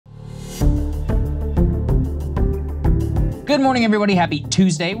Good morning, everybody. Happy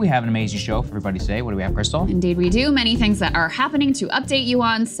Tuesday. We have an amazing show for everybody today. What do we have, Krystal? Indeed we do. Many things that are happening to update you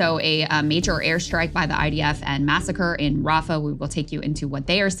on. So a major airstrike by the IDF and massacre in Rafah. We will take you into what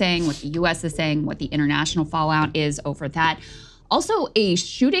they are saying, what the U.S. is saying, what the international fallout is over that. Also, a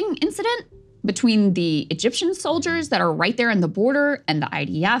shooting incident between the Egyptian soldiers that are right there in the border and the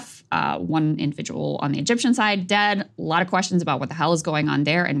IDF. One individual on the Egyptian side dead. A lot of questions about what the hell is going on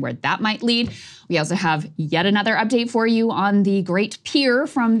there and where that might lead. We also have yet another update for you on the Great Pier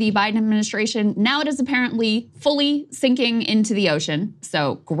from the Biden administration. Now it is apparently fully sinking into the ocean.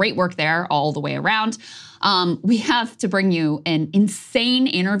 So great work there all the way around. We have to bring you an insane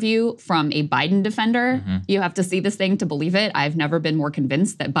interview from a Biden defender. You have to see this thing to believe it. I've never been more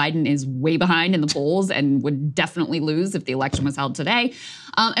convinced that Biden is way behind in the polls and would definitely lose if the election was held today.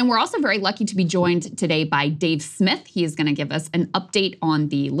 And we're also very lucky to be joined today by Dave Smith. He is going to give us an update on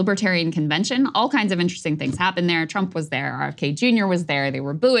the Libertarian Convention. All kinds of interesting things happened there. Trump was there. RFK Jr. was there. They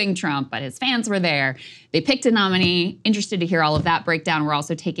were booing Trump, but his fans were there. They picked a nominee. Interested to hear all of that breakdown. We're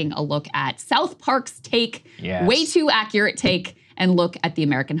also taking a look at South Park's take, way too accurate take, and look at the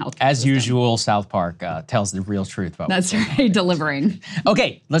American healthcare system. As usual, South Park tells the real truth about That's right, delivering.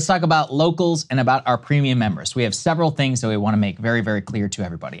 Okay, let's talk about locals and about our premium members. We have several things that we want to make very, very clear to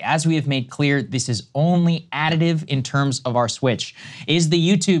everybody. As we have made clear, this is only additive in terms of our switch. Is the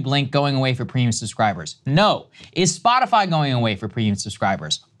YouTube link going away for premium subscribers? No. Is Spotify going away for premium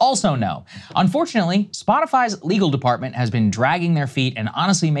subscribers? Also no. Unfortunately, Spotify's legal department has been dragging their feet and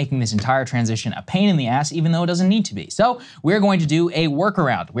honestly making this entire transition a pain in the ass, even though it doesn't need to be. So we're going to do a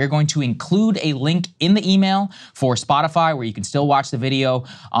workaround. We're going to include a link in the email for Spotify where you can still watch the video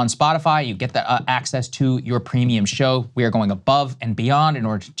on Spotify. You get the access to your premium show. We are going above and beyond in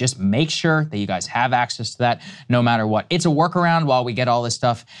order to just make sure that you guys have access to that no matter what. It's a workaround while we get all this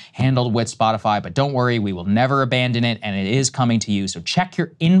stuff handled with Spotify, but don't worry, we will never abandon it and it is coming to you. So check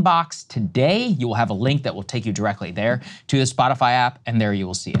your inbox today. You will have a link that will take you directly there to the Spotify app, and there you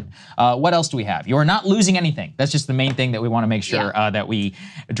will see it. What else do we have? You are not losing anything. That's just the main thing that we want to make sure that we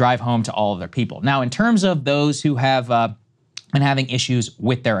drive home to all of their people. Now, in terms of those who have been having issues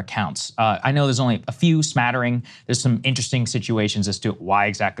with their accounts, I know there's only a few smattering. There's some interesting situations as to why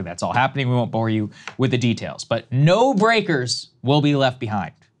exactly that's all happening. We won't bore you with the details, but no breakers will be left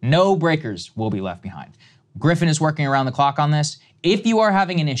behind. No breakers will be left behind. Griffin is working around the clock on this. If you are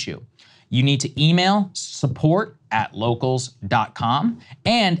having an issue, you need to email support@locals.com.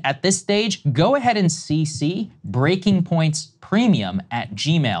 And at this stage, go ahead and CC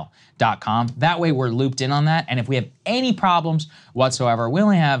breakingpointspremium@gmail.com. That way we're looped in on that. And if we have any problems whatsoever, we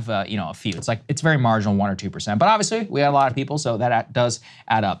only have a few. It's very marginal, 1 or 2%. But obviously we have a lot of people, so that does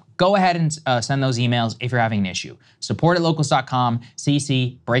add up. Go ahead and send those emails if you're having an issue. Support@locals.com,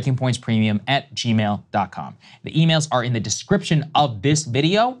 CC breakingpointspremium@gmail.com. The emails are in the description of this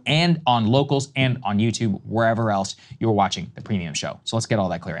video and on Locals and on YouTube, wherever else you're watching the premium show. So let's get all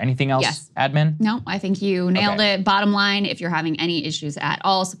that clear. Anything else, admin? No, I think you nailed it. Bottom line, if you're having any issues at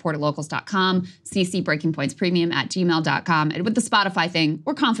all, support@locals.com, CC breakingpointspremium@gmail.com. And with the Spotify thing,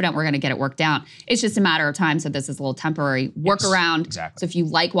 we're confident we're going to get it worked out. It's just a matter of time, so this is a little temporary workaround. Exactly. So if you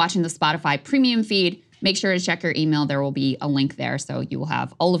like watching the Spotify premium feed, make sure to check your email. There will be a link there, so you will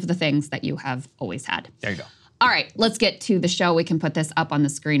have all of the things that you have always had. There you go. All right, let's get to the show. We can put this up on the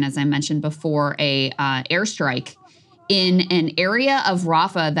screen. As I mentioned before, a airstrike in an area of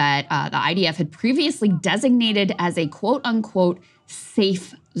Rafah that the IDF had previously designated as a quote-unquote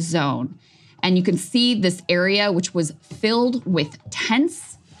safe zone. And you can see this area, which was filled with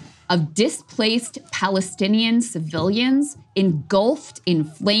tents of displaced Palestinian civilians engulfed in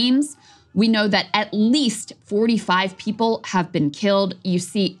flames. We know that at least 45 people have been killed. You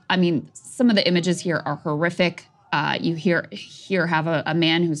see, some of the images here are horrific. You here have a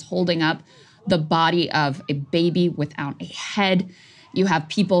man who's holding up the body of a baby without a head. You have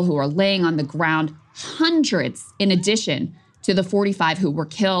people who are laying on the ground. Hundreds, in addition to the 45 who were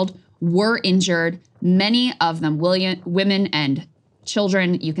killed, were injured. Many of them women and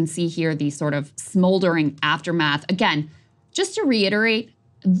children. You can see here the sort of smoldering aftermath. Again, just to reiterate,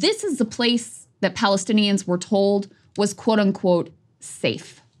 this is the place that Palestinians were told was quote unquote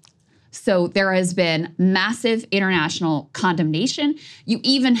safe. So there has been massive international condemnation. You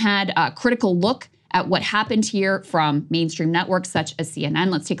even had a critical look at what happened here from mainstream networks such as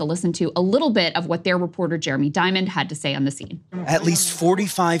CNN. Let's take a listen to a little bit of what their reporter Jeremy Diamond had to say on the scene. At least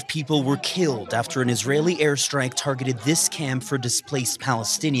 45 people were killed after an Israeli airstrike targeted this camp for displaced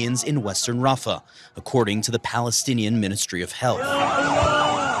Palestinians in western Rafah, according to the Palestinian Ministry of Health.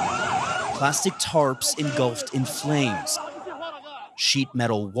 Plastic tarps engulfed in flames. sheet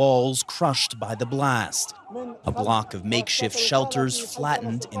metal walls crushed by the blast, a block of makeshift shelters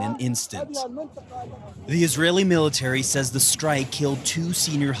flattened in an instant. The Israeli military says the strike killed 2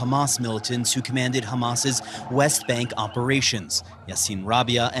 senior Hamas militants who commanded Hamas's West Bank operations, Yassin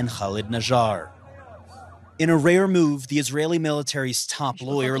Rabia and Khalid Najjar. In a rare move, the Israeli military's top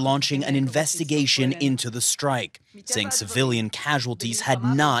lawyer launching an investigation into the strike, saying civilian casualties had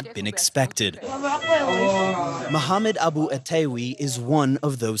not been expected. Mohammed Abu Atawi is one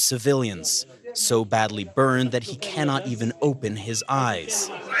of those civilians, so badly burned that he cannot even open his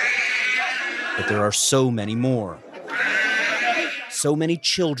eyes. But there are so many more. So many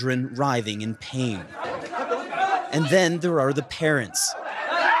children writhing in pain. And then there are the parents,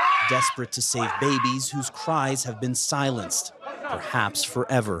 desperate to save babies whose cries have been silenced, perhaps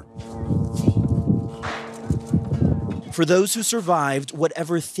forever. For those who survived,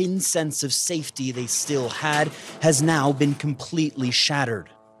 whatever thin sense of safety they still had has now been completely shattered.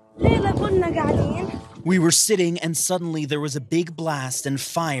 We were sitting and suddenly there was a big blast and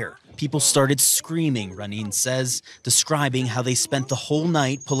fire. People started screaming, Ranin says, describing how they spent the whole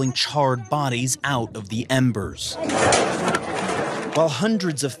night pulling charred bodies out of the embers. While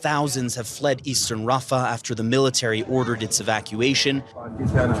hundreds of thousands have fled eastern Rafah after the military ordered its evacuation,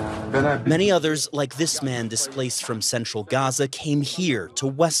 many others, like this man displaced from central Gaza, came here to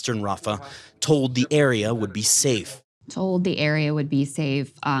western Rafah, told the area would be safe. Told the area would be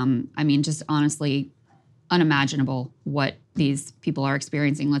safe. I mean, just honestly unimaginable what these people are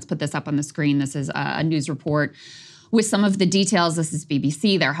experiencing. Let's put this up on the screen. This is a news report with some of the details. This is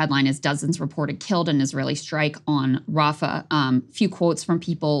BBC. Their headline is "Dozens Reported Killed in Israeli Strike on Rafah." Few quotes from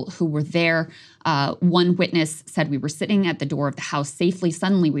people who were there. One witness said, "We were sitting at the door of the house safely.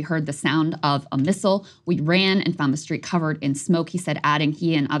 Suddenly we heard the sound of a missile. We ran and found the street covered in smoke," he said, adding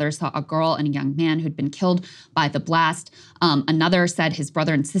he and others saw a girl and a young man who'd been killed by the blast. Another said his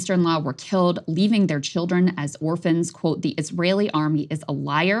brother and sister-in-law were killed, leaving their children as orphans. Quote, "The Israeli army is a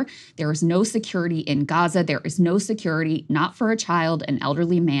liar. There is no security in Gaza. There is no security, not for a child, an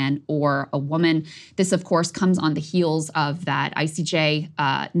elderly man, or a woman." This, of course, comes on the heels of that ICJ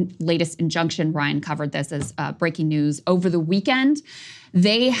latest injunction. Ryan covered this as breaking news over the weekend.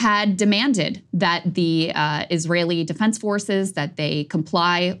 They had demanded that the Israeli Defense Forces, that they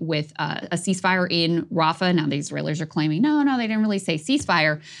comply with a ceasefire in Rafah. Now the Israelis are claiming, no, they didn't really say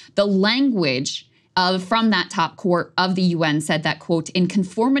ceasefire. The language from that top court of the UN said that, quote, "In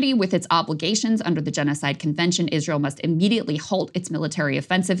conformity with its obligations under the Genocide Convention, Israel must immediately halt its military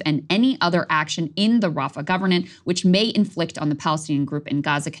offensive and any other action in the Rafah government which may inflict on the Palestinian group in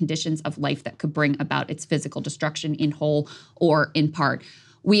Gaza conditions of life that could bring about its physical destruction in whole or in part."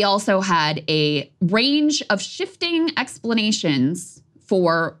 We also had a range of shifting explanations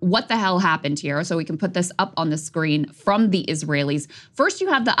for what the hell happened here. So we can put this up on the screen from the Israelis. First, you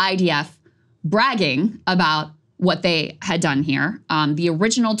have the IDF bragging about what they had done here. The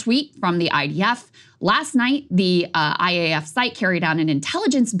original tweet from the IDF: "Last night, the IAF site carried out an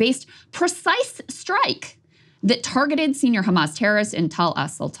intelligence-based precise strike that targeted senior Hamas terrorists in Tal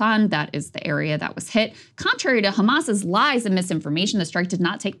as-Sultan." That is the area that was hit. "Contrary to Hamas's lies and misinformation, the strike did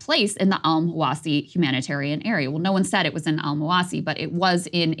not take place in the Al-Mawasi humanitarian area." Well, no one said it was in Al-Mawasi, but it was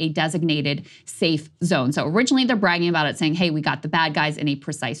in a designated safe zone. So originally they're bragging about it, saying, hey, we got the bad guys in a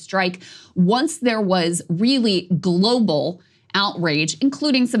precise strike. Once there was really global outrage,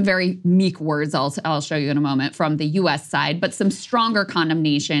 including some very meek words I'll show you in a moment from the U.S. side, but some stronger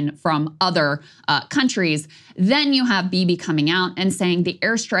condemnation from other countries. Then you have Bibi coming out and saying the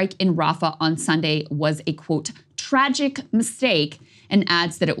airstrike in Rafah on Sunday was a, quote, "tragic mistake," and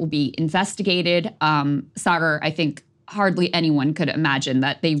adds that it will be investigated. Saagar, I think hardly anyone could imagine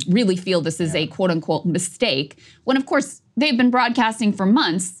that they really feel this is a, quote unquote, mistake, when of course they've been broadcasting for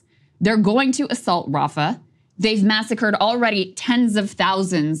months. They're going to assault Rafah. They've massacred already tens of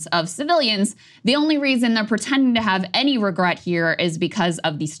thousands of civilians. The only reason they're pretending to have any regret here is because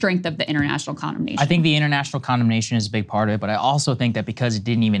of the strength of the international condemnation. I think the international condemnation is a big part of it, but I also think that because it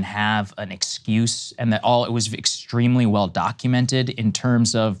didn't even have an excuse and that it was extremely well documented in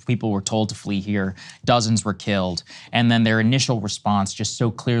terms of people were told to flee here, dozens were killed, and then their initial response just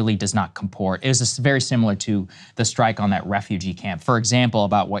so clearly does not comport. It was very similar to the strike on that refugee camp. For example,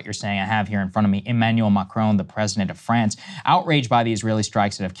 about what you're saying, I have here in front of me, Emmanuel Macron, the president of France, outraged by the Israeli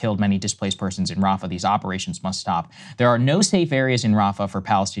strikes that have killed many displaced persons in Rafah. These operations must stop. There are no safe areas in Rafah for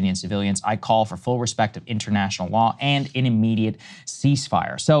Palestinian civilians. I call for full respect of international law and an immediate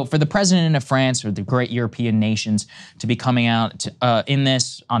ceasefire. So for the president of France or the great European nations to be coming out in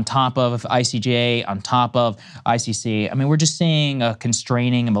this on top of ICJ, on top of ICC, I mean, we're just seeing a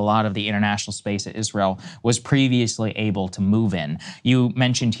constraining of a lot of the international space that Israel was previously able to move in. You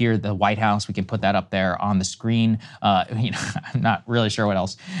mentioned here the White House. We can put that up there on the screen. I'm not really sure what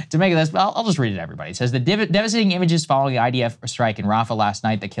else to make of this, but I'll just read it to everybody. It says, the devastating images following the IDF strike in Rafah last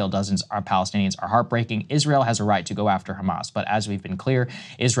night that killed dozens of Palestinians are heartbreaking. Israel has a right to go after Hamas, but as we've been clear,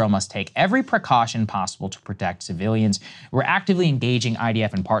 Israel must take every precaution possible to protect civilians. We're actively engaging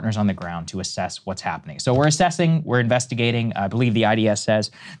IDF and partners on the ground to assess what's happening. So we're assessing, we're investigating. I believe the IDF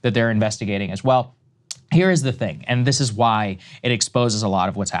says that they're investigating as well. Here is the thing, and this is why it exposes a lot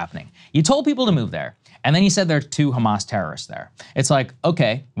of what's happening. You told people to move there, and then you said there are 2 Hamas terrorists there. It's like,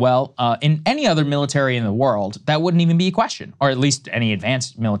 okay, well, in any other military in the world, that wouldn't even be a question, or at least any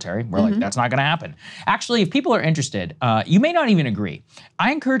advanced military. We're like, that's not gonna happen. Actually, if people are interested, you may not even agree.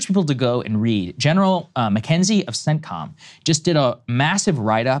 I encourage people to go and read. General Mackenzie of CENTCOM just did a massive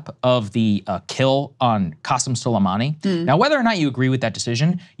write-up of the kill on Qasem Soleimani. Now, whether or not you agree with that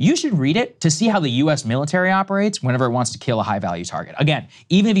decision, you should read it to see how the US military operates whenever it wants to kill a high-value target. Again,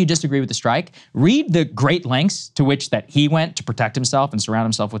 even if you disagree with the strike, read the great lengths to which that he went to protect himself and surround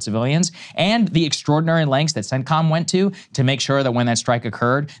himself with civilians, and the extraordinary lengths that CENTCOM went to make sure that when that strike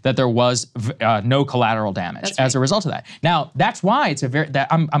occurred, that there was no collateral damage as a result of that. Now, that's why it's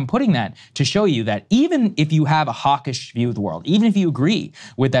I'm putting that to show you that even if you have a hawkish view of the world, even if you agree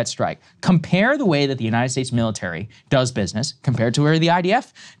with that strike, compare the way that the United States military does business compared to where the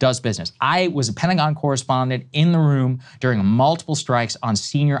IDF does business. I was a Pentagon correspondent in the room during multiple strikes on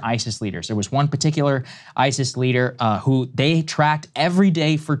senior ISIS leaders. There was one particular ISIS leader who they tracked every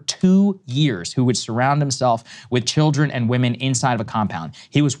day for 2 years, who would surround himself with children and women inside of a compound.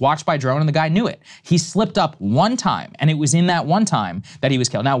 He was watched by drone and the guy knew it. He slipped up one time, and it was in that one time that he was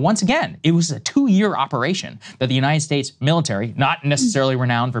killed. Now, once again, it was a 2-year operation that the United States military, not necessarily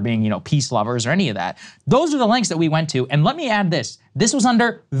renowned for being, peace lovers or any of that, those are the lengths that we went to. And let me add this. This was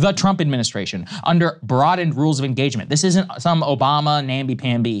under the Trump administration, under broadened rules of engagement. This isn't some Obama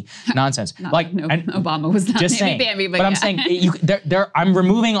namby-pamby nonsense. Obama was not just namby-pamby, but I'm saying I'm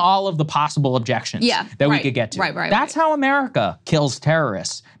removing all of the possible objections that we could get to. That's how America kills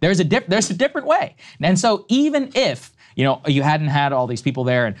terrorists. There's a different way. And so even if you hadn't had all these people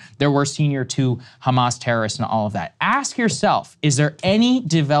there and there were senior 2 Hamas terrorists and all of that, ask yourself, is there any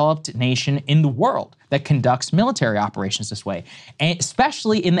developed nation in the world that conducts military operations this way? And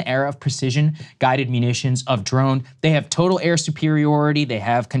especially in the era of precision-guided munitions, of drone. They have total air superiority. They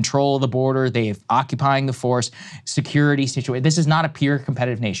have control of the border. They have occupying the force, security situation. This is not a pure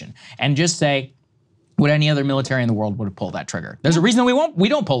competitive nation. And just say, would any other military in the world would have pulled that trigger? There's a reason we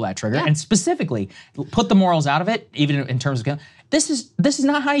don't pull that trigger, and specifically put the morals out of it, even in terms of this is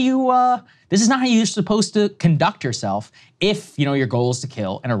not how you're supposed to conduct yourself if your goal is to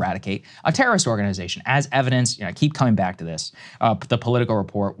kill and eradicate a terrorist organization. As evidence, I keep coming back to this, the Politico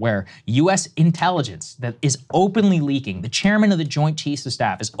report where U.S. intelligence that is openly leaking, the chairman of the Joint Chiefs of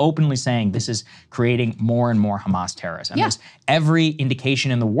Staff is openly saying this is creating more and more Hamas terrorists. And there's every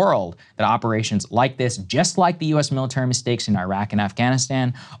indication in the world that operations like this, just like the U.S. military mistakes in Iraq and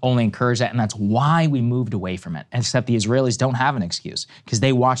Afghanistan, only encourage that, and that's why we moved away from it. Except the Israelis don't have an excuse because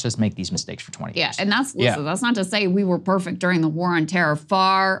they watched us make these mistakes for 20 years. And that's not to say we were perfect during the war on terror,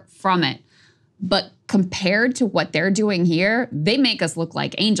 far from it. But compared to what they're doing here, they make us look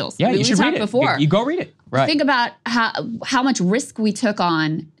like angels. Yeah, you should read it. Before. You go read it. Right. Think about how much risk we took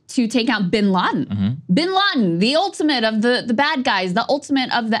on to take out bin Laden. Bin Laden, the ultimate of the bad guys, the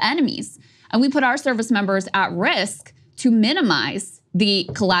ultimate of the enemies. And we put our service members at risk to minimize the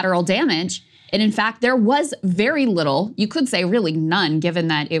collateral damage. And in fact, there was very little, you could say really none, given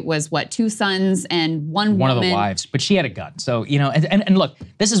that it was, 2 sons and one woman. One of the wives, but she had a gun. So, and look,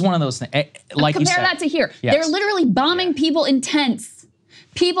 this is one of those things, like you said. Compare that to here. Yes. They're literally bombing people in tents.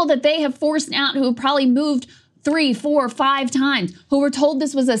 People that they have forced out who have probably moved 3, 4, 5 times, who were told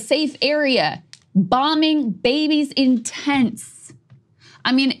this was a safe area, bombing babies in tents.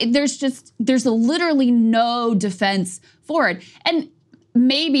 I mean, there's literally no defense for it. And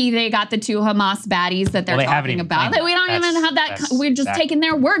maybe they got the 2 Hamas baddies that they're talking about. We don't even have that. We're just taking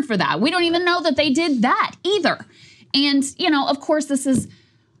their word for that. We don't even know that they did that either. And, of course, this is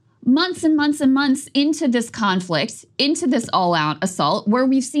months and months and months into this conflict, into this all-out assault, where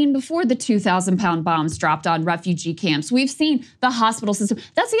we've seen before the 2,000-pound bombs dropped on refugee camps. We've seen the hospital system.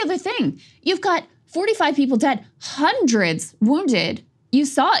 That's the other thing. You've got 45 people dead, hundreds wounded. You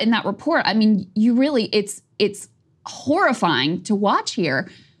saw in that report. I mean, it's horrifying to watch here.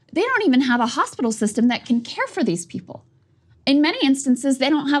 They don't even have a hospital system that can care for these people. In many instances, they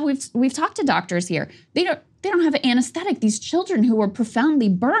don't have, we've talked to doctors here. They don't have an anesthetic. These children who were profoundly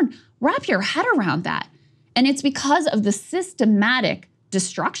burned, wrap your head around that. And it's because of the systematic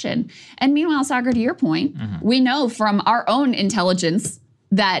destruction. And meanwhile, Saagar, to your point, we know from our own intelligence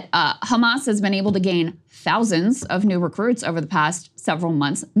that Hamas has been able to gain thousands of new recruits over the past several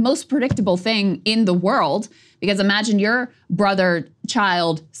months. Most predictable thing in the world, because imagine your brother,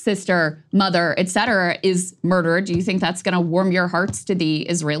 child, sister, mother, etc. is murdered. Do you think that's going to warm your hearts to the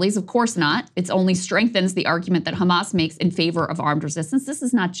Israelis? Of course not. It only strengthens the argument that Hamas makes in favor of armed resistance. This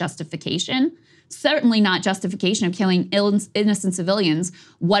is not justification. Certainly not justification of killing innocent civilians,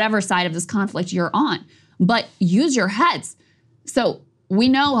 whatever side of this conflict you're on. But use your heads. So we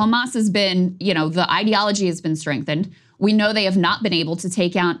know Hamas has been, the ideology has been strengthened. We know they have not been able to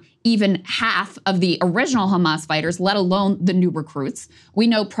take out even half of the original Hamas fighters, let alone the new recruits. We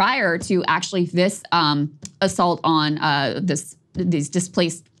know prior to actually this assault on these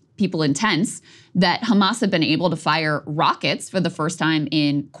displaced people in tents, that Hamas had been able to fire rockets for the first time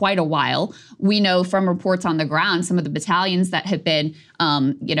in quite a while. We know from reports on the ground, some of the battalions that had been,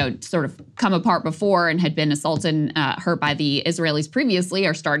 sort of come apart before and had been assaulted and hurt by the Israelis previously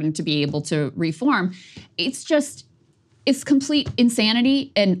are starting to be able to reform. It's complete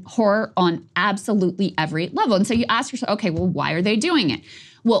insanity and horror on absolutely every level. And so you ask yourself, okay, well, why are they doing it?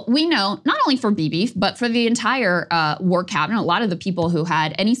 Well, we know not only for Bibi, but for the entire war cabinet, a lot of the people who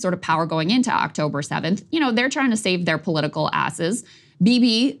had any sort of power going into October 7th, they're trying to save their political asses.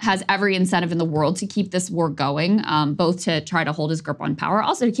 Bibi has every incentive in the world to keep this war going, both to try to hold his grip on power,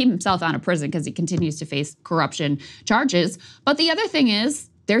 also to keep himself out of prison because he continues to face corruption charges. But the other thing is,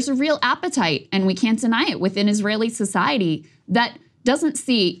 there's a real appetite, and we can't deny it, within Israeli society that doesn't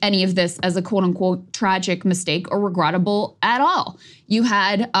see any of this as a quote-unquote tragic mistake or regrettable at all. You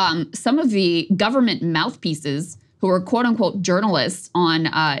had some of the government mouthpieces who were quote-unquote journalists on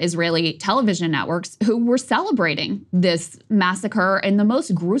Israeli television networks who were celebrating this massacre in the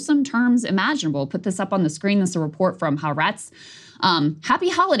most gruesome terms imaginable. Put this up on the screen. This is a report from Haaretz. Happy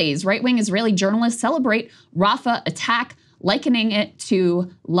holidays. Right-wing Israeli journalists celebrate Rafah attack, likening it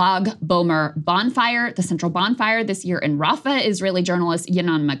to Lag Bomer bonfire, the central bonfire this year in Rafah. Israeli journalist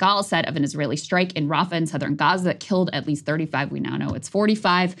Yanon Magal said of an Israeli strike in Rafah in southern Gaza that killed at least 35. We now know it's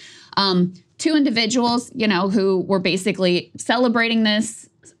 45. Two individuals, who were basically celebrating this,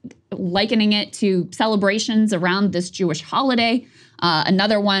 likening it to celebrations around this Jewish holiday.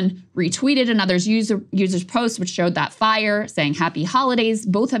 Another one retweeted another's user's post, which showed that fire, saying happy holidays.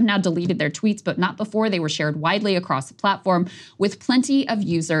 Both have now deleted their tweets, but not before they were shared widely across the platform, with plenty of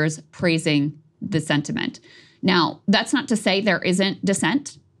users praising the sentiment. Now, that's not to say there isn't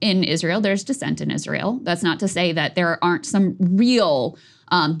dissent in Israel. There's dissent in Israel. That's not to say that there aren't some real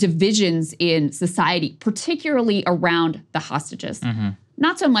divisions in society, particularly around the hostages.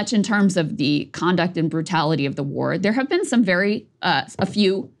 Not so much in terms of the conduct and brutality of the war. There have been some a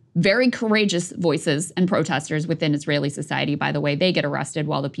few very courageous voices and protesters within Israeli society. By the way, they get arrested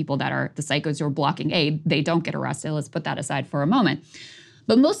while the people that are the psychos who are blocking aid, they don't get arrested. Let's put that aside for a moment.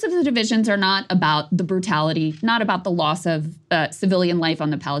 But most of the divisions are not about the brutality, not about the loss of civilian life on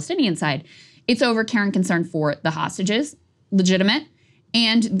the Palestinian side. It's over care and concern for the hostages, legitimate,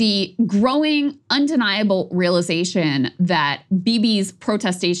 and the growing, undeniable realization that Bibi's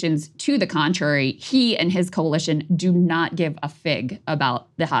protestations to the contrary, he and his coalition do not give a fig about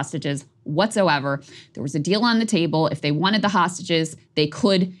the hostages whatsoever. There was a deal on the table. If they wanted the hostages, they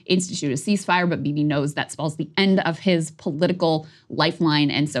could institute a ceasefire, but Bibi knows that spells the end of his political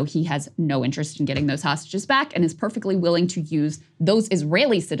lifeline, and so he has no interest in getting those hostages back and is perfectly willing to use those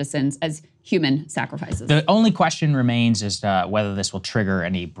Israeli citizens as human sacrifices. The only question remains as to whether this will trigger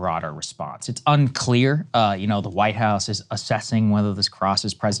any broader response. It's unclear. The White House is assessing whether this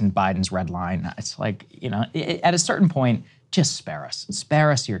crosses President Biden's red line. It's like, at a certain point, just spare us.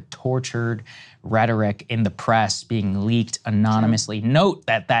 Spare us your tortured rhetoric in the press being leaked anonymously. Sure. Note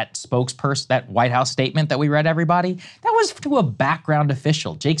that spokesperson, that White House statement that we read, everybody, that was to a background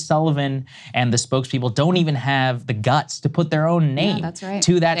official. Jake Sullivan and the spokespeople don't even have the guts to put their own name to that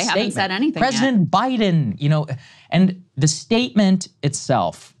statement. They haven't said anything President yet. Biden, and the statement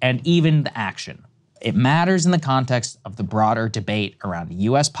itself and even the action It matters in the context of the broader debate around the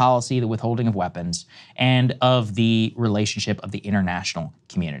U.S. policy, the withholding of weapons, and of the relationship of the international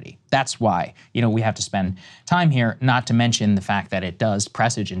community. That's why, we have to spend time here, not to mention the fact that it does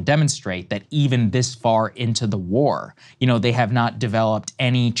presage and demonstrate that even this far into the war, they have not developed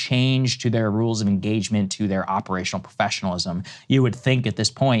any change to their rules of engagement, to their operational professionalism. You would think at this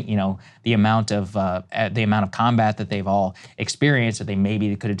point, the amount of combat that they've all experienced, that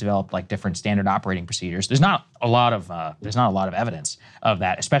they could have developed like different standard operating procedures. There's not a lot of evidence of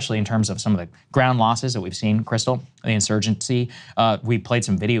that, especially in terms of some of the ground losses that we've seen, Krystal, the insurgency. We played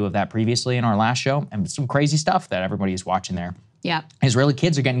some video of that previously in our last show, and some crazy stuff that everybody is watching there. Yeah. Israeli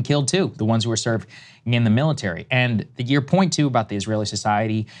kids are getting killed too, the ones who are serving in the military. And your point too about the Israeli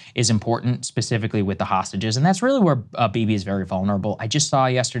society is important, specifically with the hostages. And that's really where Bibi is very vulnerable. I just saw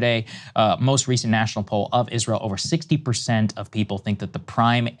yesterday, most recent national poll of Israel, over 60% of people think that the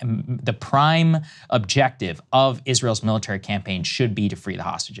prime objective of Israel's military campaign should be to free the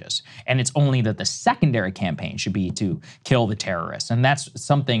hostages. And it's only that the secondary campaign should be to kill the terrorists. And that's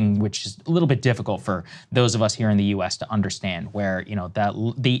something which is a little bit difficult for those of us here in the US to understand, where,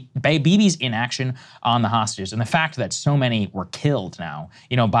 the Bibi's inaction on the hostages and the fact that so many were killed now,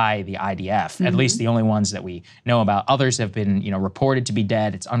 by the IDF, at least the only ones that we know about. Others have been, reported to be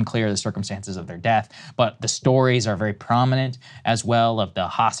dead. It's unclear the circumstances of their death, but the stories are very prominent as well of the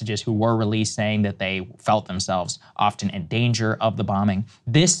hostages who were released saying that they felt themselves often in danger of the bombing.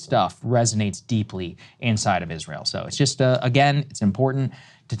 This stuff resonates deeply inside of Israel. So it's just, again, it's important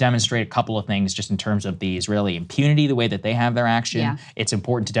to demonstrate a couple of things just in terms of the Israeli impunity, the way that they have their action. Yeah. It's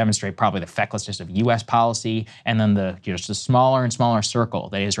important to demonstrate probably the fecklessness of U.S. policy, and then the smaller and smaller circle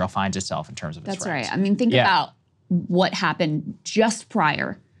that Israel finds itself in terms of its rights. That's right. I mean, think about what happened just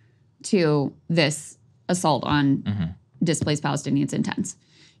prior to this assault on displaced Palestinians in tents.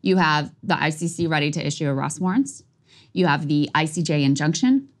 You have the ICC ready to issue arrest warrants. You have the ICJ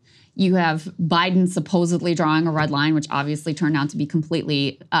injunction. You have Biden supposedly drawing a red line, which obviously turned out to be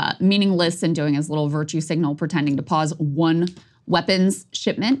completely meaningless, and doing his little virtue signal, pretending to pause one weapons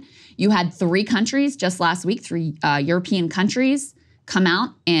shipment. You had 3 countries just last week, 3 European countries come out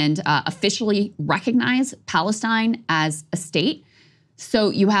and officially recognize Palestine as a state. So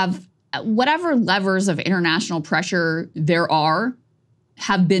you have whatever levers of international pressure there are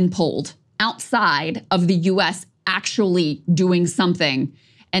have been pulled outside of the U.S. actually doing something,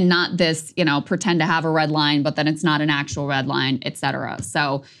 and not this, pretend to have a red line, but then it's not an actual red line, et cetera.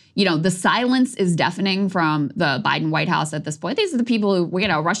 So, the silence is deafening from the Biden White House at this point. These are the people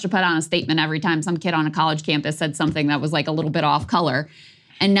who, rush to put on a statement every time some kid on a college campus said something that was like a little bit off color.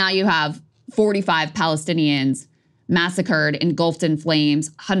 And now you have 45 Palestinians massacred, engulfed in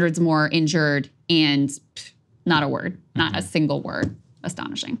flames, hundreds more injured, and not a word, not a single word.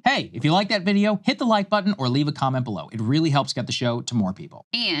 Astonishing. Hey, if you like that video, hit the like button or leave a comment below. It really helps get the show to more people.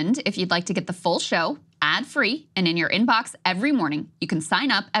 And if you'd like to get the full show ad-free and in your inbox every morning, you can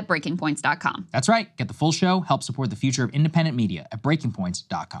sign up at breakingpoints.com. That's right. Get the full show, help support the future of independent media at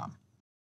breakingpoints.com.